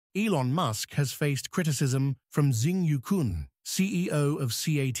Elon Musk has faced criticism from Xing Yukun, CEO of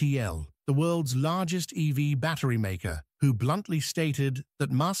CATL, the world's largest EV battery maker, who bluntly stated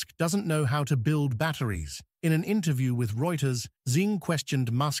that Musk doesn't know how to build batteries. In an interview with Reuters, Xing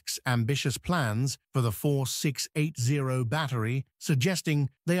questioned Musk's ambitious plans for the 4680 battery, suggesting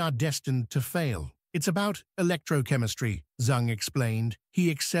they are destined to fail. It's about electrochemistry, Xing explained. He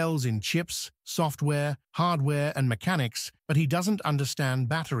excels in chips, software, hardware, and mechanics, but he doesn't understand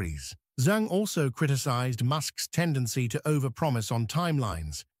batteries. Xing also criticized Musk's tendency to overpromise on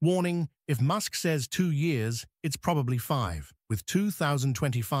timelines, warning, if Musk says 2 years, it's probably 5. With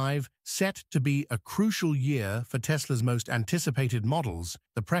 2025 set to be a crucial year for Tesla's most anticipated models,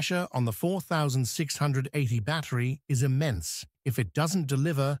 the pressure on the 4680 battery is immense. If it doesn't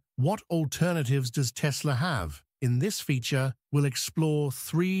deliver, what alternatives does Tesla have? In this feature, we'll explore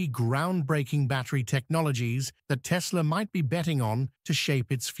 3 groundbreaking battery technologies that Tesla might be betting on to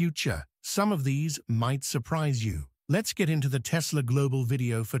shape its future. Some of these might surprise you. Let's get into the Tesla Global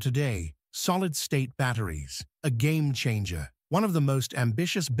video for today. Solid-state batteries, a game changer. One of the most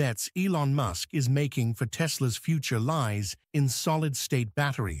ambitious bets Elon Musk is making for Tesla's future lies in solid-state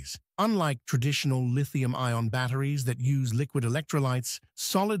batteries. Unlike traditional lithium-ion batteries that use liquid electrolytes,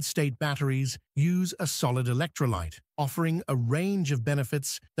 solid-state batteries use a solid electrolyte, offering a range of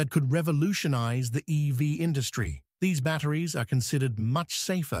benefits that could revolutionize the EV industry. These batteries are considered much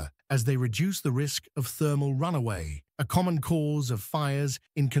safer as they reduce the risk of thermal runaway, a common cause of fires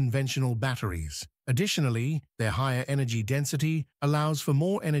in conventional batteries. Additionally, their higher energy density allows for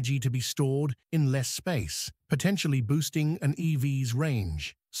more energy to be stored in less space, potentially boosting an EV's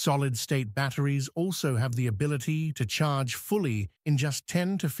range. Solid-state batteries also have the ability to charge fully in just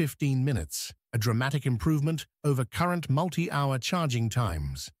 10 to 15 minutes, a dramatic improvement over current multi-hour charging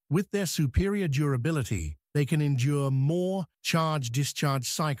times. With their superior durability, they can endure more charge-discharge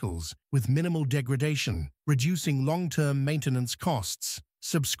cycles with minimal degradation, reducing long-term maintenance costs.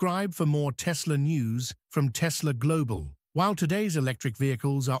 Subscribe for more Tesla news from Tesla Global. While today's electric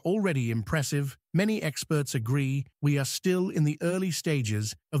vehicles are already impressive, many experts agree we are still in the early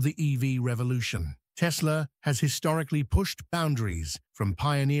stages of the EV revolution. Tesla has historically pushed boundaries, from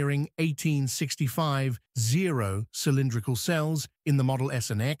pioneering 1865 zero-cylindrical cells in the Model S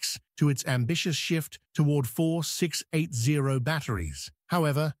and X to its ambitious shift toward 4680 batteries.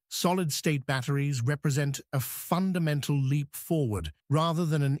 However, solid-state batteries represent a fundamental leap forward rather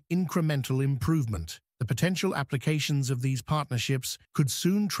than an incremental improvement. The potential applications of these partnerships could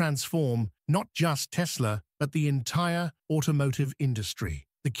soon transform not just Tesla, but the entire automotive industry.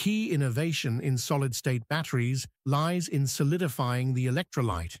 The key innovation in solid-state batteries lies in solidifying the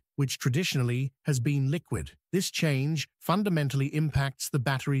electrolyte, which traditionally has been liquid. This change fundamentally impacts the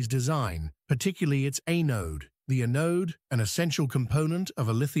battery's design, particularly its anode. The anode, an essential component of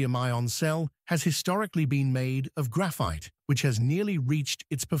a lithium-ion cell, has historically been made of graphite, which has nearly reached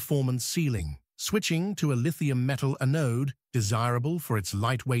its performance ceiling. Switching to a lithium metal anode, desirable for its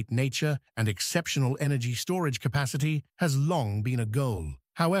lightweight nature and exceptional energy storage capacity, has long been a goal.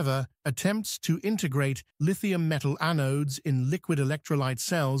 However, attempts to integrate lithium metal anodes in liquid electrolyte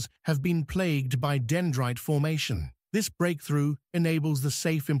cells have been plagued by dendrite formation. This breakthrough enables the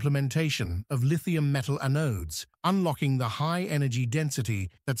safe implementation of lithium metal anodes, unlocking the high energy density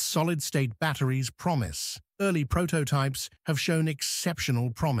that solid-state batteries promise. Early prototypes have shown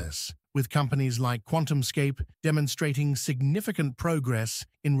exceptional promise, with companies like QuantumScape demonstrating significant progress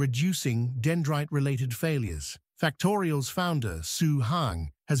in reducing dendrite-related failures. Factorial's founder, Su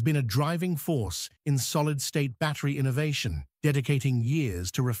Hang, has been a driving force in solid-state battery innovation, dedicating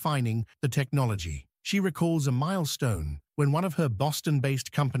years to refining the technology. She recalls a milestone when one of her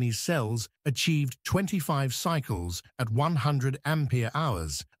Boston-based company's cells achieved 25 cycles at 100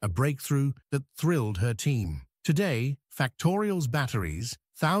 ampere-hours, a breakthrough that thrilled her team. Today, Factorial's batteries,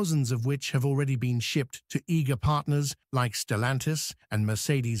 thousands of which have already been shipped to eager partners like Stellantis and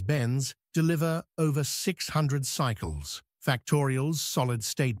Mercedes-Benz, deliver over 600 cycles. Factorial's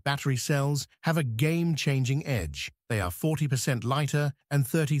solid-state battery cells have a game-changing edge. They are 40% lighter and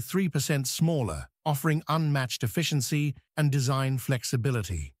 33% smaller, offering unmatched efficiency and design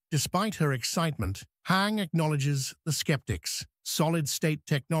flexibility. Despite her excitement, Hang acknowledges the skeptics. Solid-state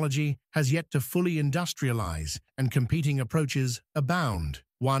technology has yet to fully industrialize, and competing approaches abound.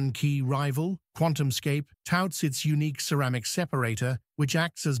 One key rival, QuantumScape, touts its unique ceramic separator, which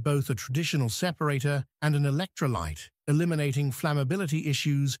acts as both a traditional separator and an electrolyte, eliminating flammability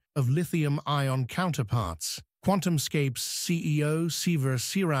issues of lithium-ion counterparts. QuantumScape's CEO, Siva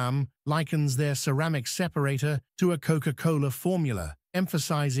Siram, likens their ceramic separator to a Coca-Cola formula,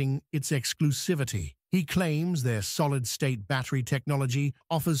 emphasizing its exclusivity. He claims their solid-state battery technology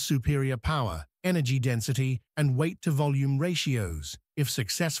offers superior power, energy density, and weight-to-volume ratios. If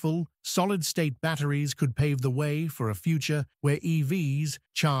successful, solid-state batteries could pave the way for a future where EVs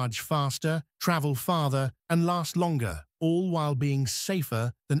charge faster, travel farther, and last longer, all while being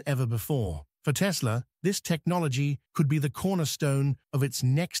safer than ever before. For Tesla, this technology could be the cornerstone of its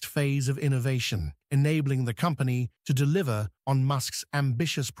next phase of innovation, enabling the company to deliver on Musk's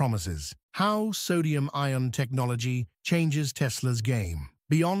ambitious promises. How sodium-ion technology changes Tesla's game.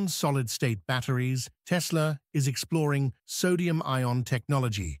 Beyond solid-state batteries, Tesla is exploring sodium-ion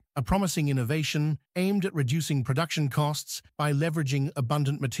technology, a promising innovation aimed at reducing production costs by leveraging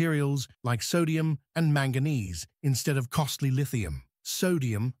abundant materials like sodium and manganese instead of costly lithium.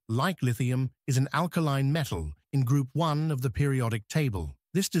 Sodium, like lithium, is an alkaline metal in Group 1 of the periodic table.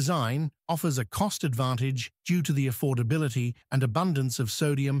 This design offers a cost advantage due to the affordability and abundance of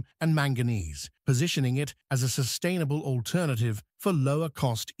sodium and manganese, positioning it as a sustainable alternative for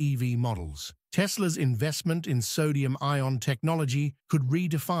lower-cost EV models. Tesla's investment in sodium-ion technology could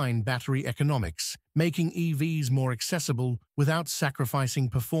redefine battery economics, making EVs more accessible without sacrificing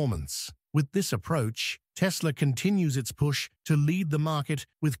performance. With this approach, Tesla continues its push to lead the market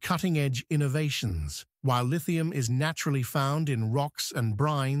with cutting-edge innovations. While lithium is naturally found in rocks and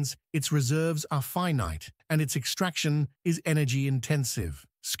brines, its reserves are finite, and its extraction is energy-intensive.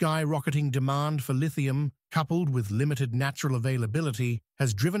 Skyrocketing demand for lithium, coupled with limited natural availability,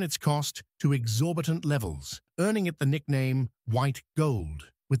 has driven its cost to exorbitant levels, earning it the nickname "white gold."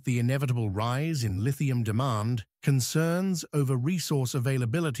 With the inevitable rise in lithium demand, concerns over resource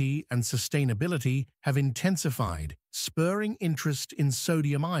availability and sustainability have intensified, spurring interest in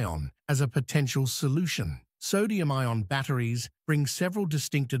sodium-ion as a potential solution. Sodium-ion batteries bring several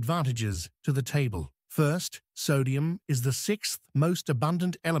distinct advantages to the table. First, sodium is the sixth most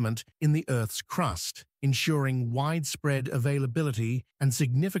abundant element in the Earth's crust, ensuring widespread availability and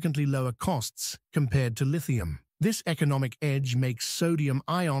significantly lower costs compared to lithium. This economic edge makes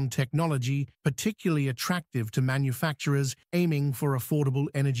sodium-ion technology particularly attractive to manufacturers aiming for affordable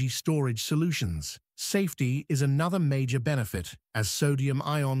energy storage solutions. Safety is another major benefit, as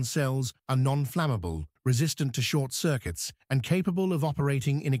sodium-ion cells are non-flammable, resistant to short circuits, and capable of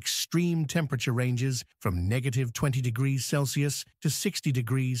operating in extreme temperature ranges from -20 degrees Celsius to 60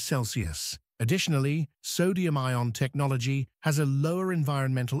 degrees Celsius. Additionally, sodium-ion technology has a lower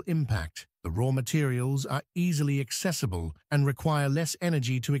environmental impact. The raw materials are easily accessible and require less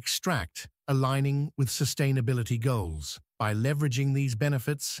energy to extract, aligning with sustainability goals. By leveraging these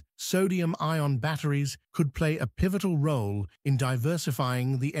benefits, sodium-ion batteries could play a pivotal role in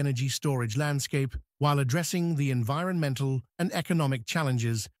diversifying the energy storage landscape while addressing the environmental and economic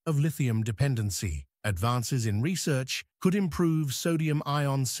challenges of lithium dependency. Advances in research could improve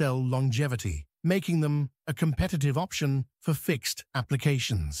sodium-ion cell longevity, making them a competitive option for fixed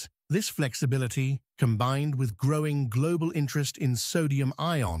applications. This flexibility, combined with growing global interest in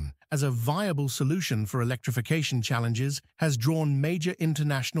sodium-ion as a viable solution for electrification challenges, has drawn major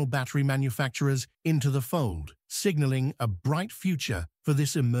international battery manufacturers into the fold, signaling a bright future for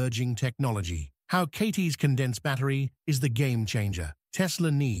this emerging technology. How KTs Condensed Battery is the game changer Tesla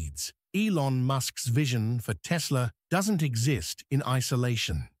needs. Elon Musk's vision for Tesla doesn't exist in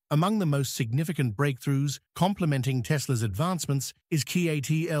isolation. Among the most significant breakthroughs complementing Tesla's advancements is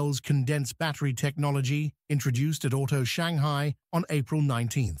KTs Condensed Battery technology, introduced at Auto Shanghai on April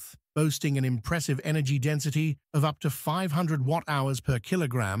 19th. Boasting an impressive energy density of up to 500 watt-hours per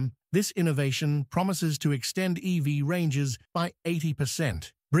kilogram, this innovation promises to extend EV ranges by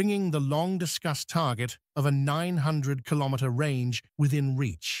 80%, bringing the long-discussed target of a 900-kilometer range within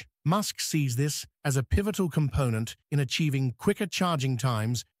reach. Musk sees this as a pivotal component in achieving quicker charging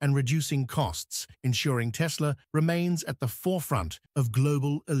times and reducing costs, ensuring Tesla remains at the forefront of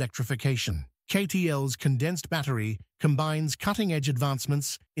global electrification. KTs Condensed Battery combines cutting-edge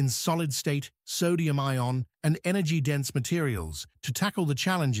advancements in solid-state, sodium-ion, and energy-dense materials to tackle the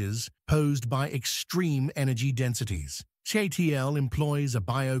challenges posed by extreme energy densities. KTL employs a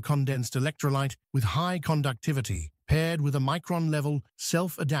biocondensed electrolyte with high conductivity, paired with a micron-level,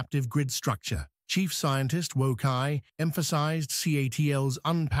 self-adaptive grid structure. Chief Scientist Wo Kai emphasized KTL's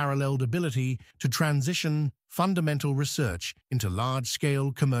unparalleled ability to transition fundamental research into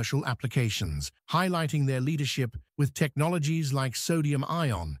large-scale commercial applications, highlighting their leadership with technologies like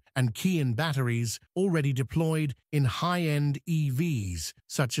sodium-ion and Ki-in batteries already deployed in high-end EVs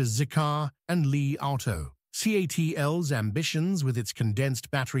such as Zeekr and Li Auto. CATL's ambitions with its condensed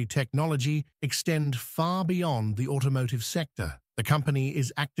battery technology extend far beyond the automotive sector. The company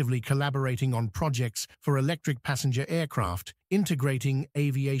is actively collaborating on projects for electric passenger aircraft, integrating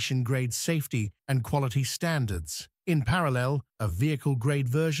aviation-grade safety and quality standards. In parallel, a vehicle-grade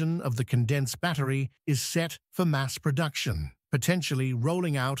version of the condensed battery is set for mass production, potentially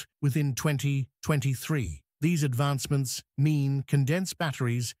rolling out within 2023. These advancements mean condensed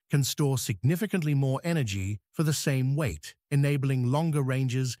batteries can store significantly more energy for the same weight, enabling longer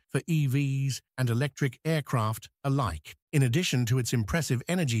ranges for EVs and electric aircraft alike. In addition to its impressive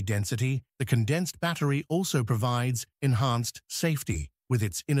energy density, the condensed battery also provides enhanced safety. With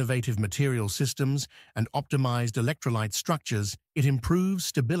its innovative material systems and optimized electrolyte structures, it improves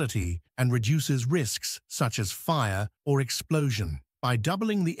stability and reduces risks such as fire or explosion. By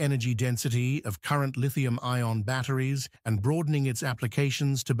doubling the energy density of current lithium-ion batteries and broadening its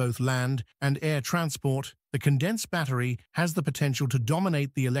applications to both land and air transport, the condensed battery has the potential to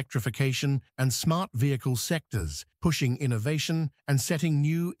dominate the electrification and smart vehicle sectors, pushing innovation and setting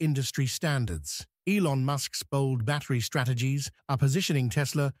new industry standards. Elon Musk's bold battery strategies are positioning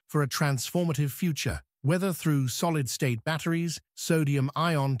Tesla for a transformative future. Whether through solid-state batteries,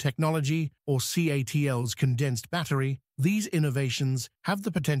 sodium-ion technology, or CATL's condensed battery, these innovations have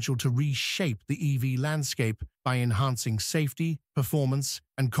the potential to reshape the EV landscape by enhancing safety, performance,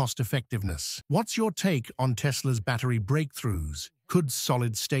 and cost-effectiveness. What's your take on Tesla's battery breakthroughs? Could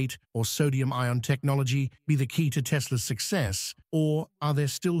solid-state or sodium-ion technology be the key to Tesla's success, or are there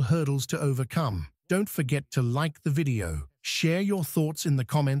still hurdles to overcome? Don't forget to like the video, share your thoughts in the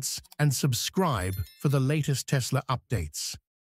comments, and subscribe for the latest Tesla updates.